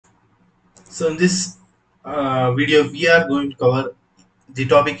So in this video, we are going to cover the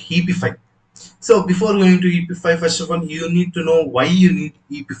topic Heapify. So before going to Heapify, first of all, you need to know why you need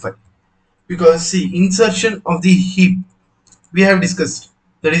Heapify. Because see, insertion of the heap we have discussed.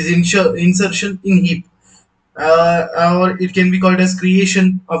 That is insertion in heap, or it can be called as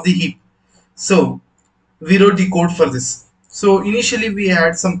creation of the heap. So we wrote the code for this. So initially we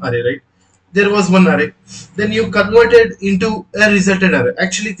had some array, right? There was one array, then you converted into a resultant array.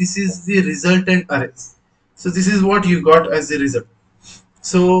 Actually this is the resultant array, so this is what you got as the result.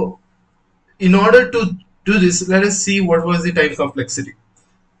 So in order to do this, let us see what was the time complexity.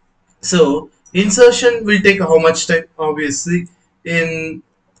 So insertion will take how much time? Obviously in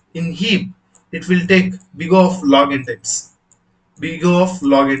heap it will take big O of log n times, big O of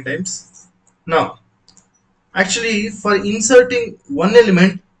log n times. Now actually for inserting one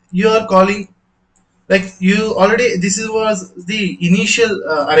element, you are calling, like you already, this is was the initial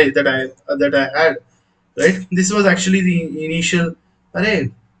array that I had, right? This was actually the initial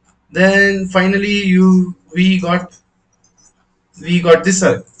array. Then finally we got this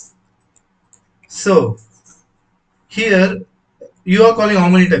array. So here you are calling how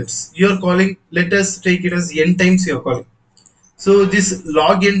many times? You are calling, let us take it as n times you are calling. So this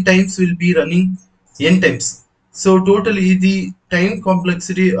log n times will be running n times. So totally the time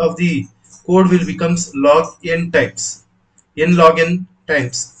complexity of the code will becomes log n times, n log n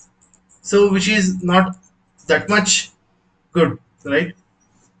times. So which is not that much good, right?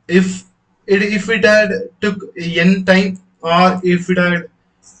 If it had took n time, or if it had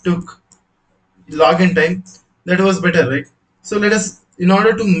took log n time, that was better, right? So let us, in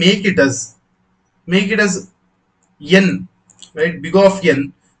order to make it as n, right, big O of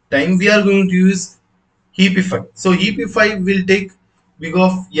n time, we are going to use Heapify. So Heapify will take big O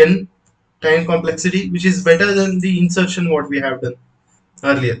of n time complexity, which is better than the insertion what we have done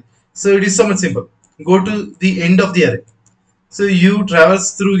earlier. So it is so much simple. Go to the end of the array. So you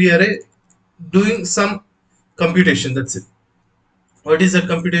traverse through the array doing some computation, that's it. What is that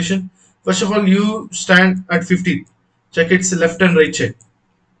computation? First of all, you stand at 15, check its left and right child.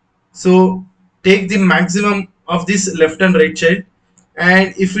 So take the maximum of this left and right child,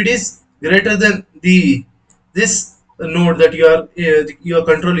 and if it is greater than the this node that your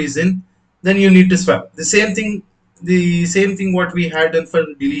control is in, then you need to swap. The same thing what we had done for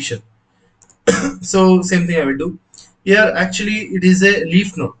deletion. So same thing I will do here. Actually it is a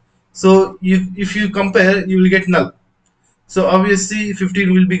leaf node, so if you compare, you will get null. So obviously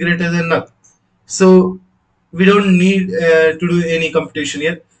 15 will be greater than null. So we don't need to do any computation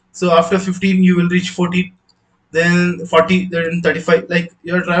here. So after 15 you will reach 14, then 40, then 35. Like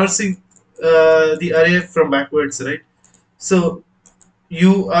you're traversing the array from backwards, right? So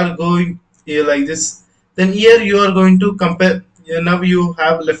you are going here like this. Then here you are going to compare. Now you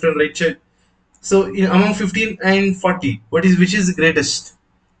have left and right child. So among 15 and 40, which is the greatest?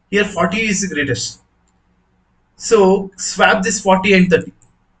 Here 40 is the greatest. So swap this 40 and 30.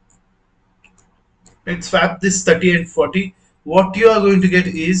 Let's swap this 30 and 40. What you are going to get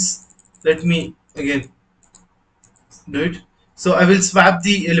is, let me again do it. So I will swap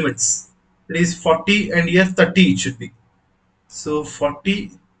the elements. It is 40 and here 30 it should be. So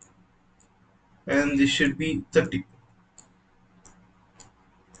 40 and this should be 30.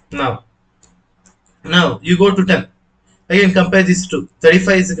 Now you go to 10. Again compare these two.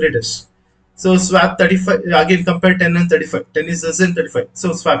 35 is the greatest. So swap 35, again compare 10 and 35. 10 is less than 35.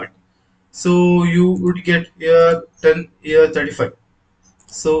 So swap it. So you would get here 10, here 35.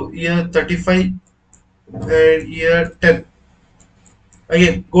 So here 35 and here 10.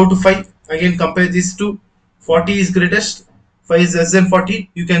 Again go to 5. Again compare these two. 40 is greatest. 5 is less than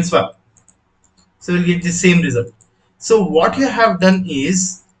 40. You can swap. So you'll get the same result. So what you have done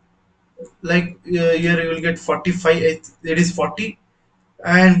is, like here you will get 45. It is 40.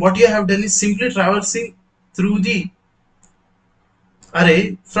 And what you have done is simply traversing through the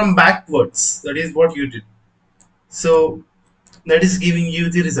array from backwards. That is what you did. So that is giving you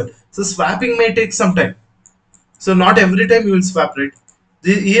the result. So swapping may take some time. So not every time you will swap, right?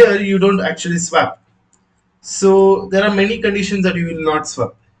 Here you don't actually swap. So there are many conditions that you will not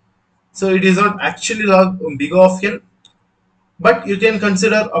swap. So it is not actually log big O of n, but you can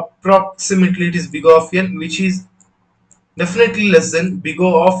consider approximately it is big O of n, which is definitely less than big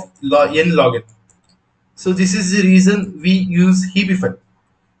O of n log n. So this is the reason we use Heapify.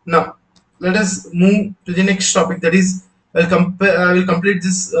 Now let us move to the next topic. That is, I will complete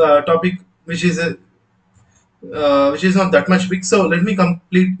this topic, which is not that much big. So let me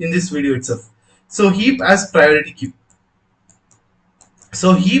complete in this video itself. So heap as priority queue.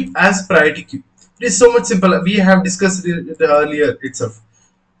 So heap as priority queue. It is so much simple. We have discussed it earlier itself.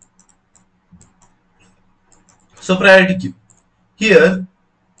 So priority queue. Here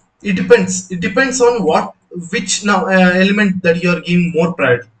it depends. It depends on which now element that you are giving more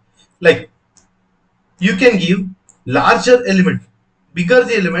priority. Like you can give larger element, bigger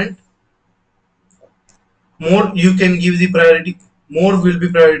the element, more you can give the priority, more will be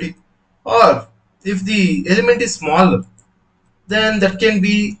priority. Or if the element is smaller, then that can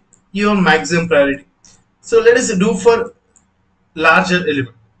be your maximum priority. So let us do for larger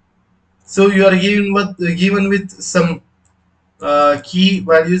element. So you are given with some key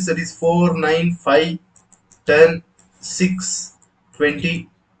values, that is 4, 9, 5, 10, 6, 20,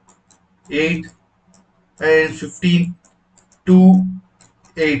 8, and 15, 2,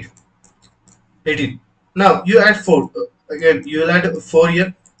 8, 18. Now you add 4. Again, you will add 4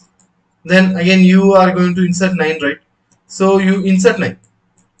 here. Then again you are going to insert 9, right? So you insert 9.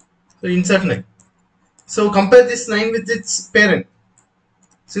 So insert 9. So compare this 9 with its parent.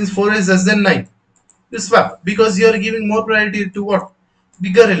 Since 4 is less than 9, you swap because you are giving more priority to what?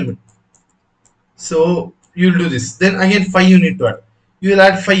 Bigger element. So you'll do this. Then again 5 you need to add. You will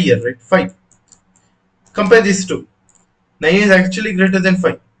add 5 here, right? 5. Compare these two. 9 is actually greater than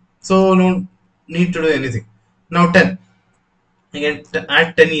 5. So no need to do anything. Now 10. Again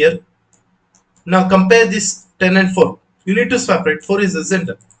add 10 here. Now compare this 10 and 4. You need to swap, right? 4 is the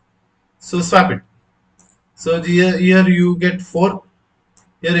center. So swap it. So here you get 4.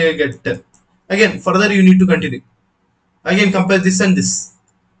 Here you get 10. Again further you need to continue. Again compare this and this.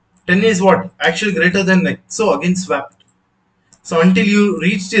 10 is what? Actually greater than 9. So again swap it. So until you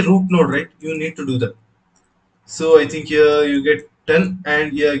reach the root node, right? You need to do that. So I think here you get 10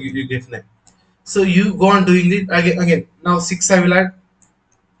 and here you get 9. So you go on doing it again. Now 6 I will add,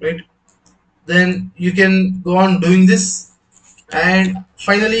 right? Then you can go on doing this, and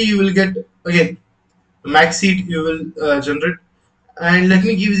finally you will get again max seed you will generate. And let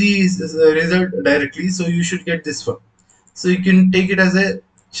me give the result directly. So you should get this one. So you can take it as a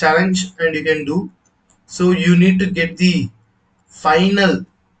challenge and you can do. So you need to get the final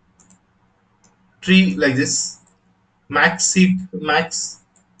tree like this, max heap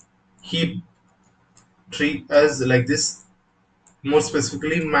tree as like this, more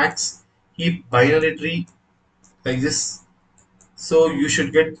specifically max heap binary tree like this. So you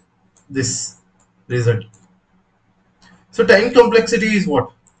should get this result. So time complexity is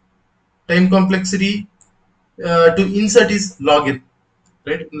what? Time complexity to insert is log n,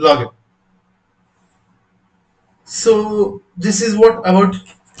 right? Log n. So this is what about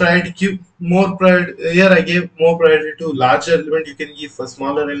priority queue. More priority here I gave more priority to larger element. You can give a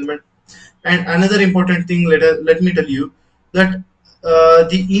smaller element. And another important thing, let me tell you that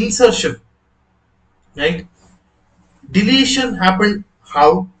the insertion, right? Deletion happened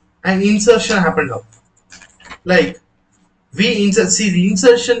how and insertion happened how. Like we insert, see the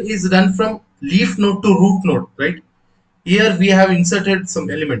insertion is done from leaf node to root node, right? Here we have inserted some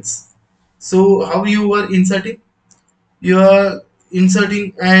elements. So how you were inserting? You are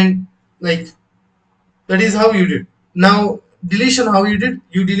inserting and like that is how you did. Now deletion, how you did?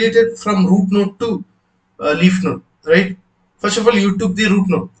 You deleted from root node to leaf node, right? First of all, you took the root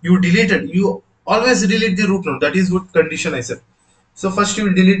node, you deleted. You always delete the root node. That is what condition I said. So first you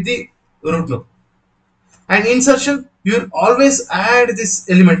will delete the root node. And insertion, you will always add this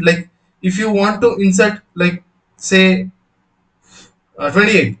element. Like if you want to insert, like say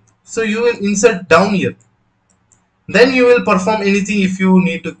 28, so you will insert down here. Then you will perform anything if you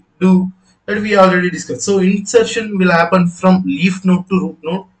need to do, that we already discussed. So insertion will happen from leaf node to root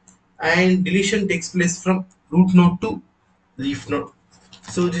node, and deletion takes place from root node to leaf node.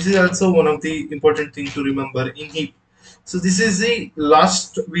 So this is also one of the important things to remember in heap. So this is the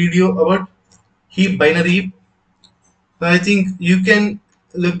last video about heap, binary heap. So I think you can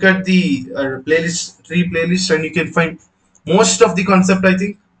look at the tree playlist, and you can find most of the concept, I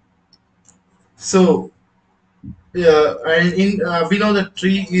think. So yeah, and in we know that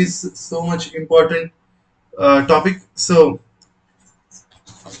tree is so much important topic. So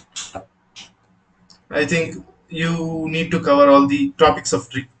I think you need to cover all the topics of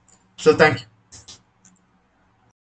tree. So thank you.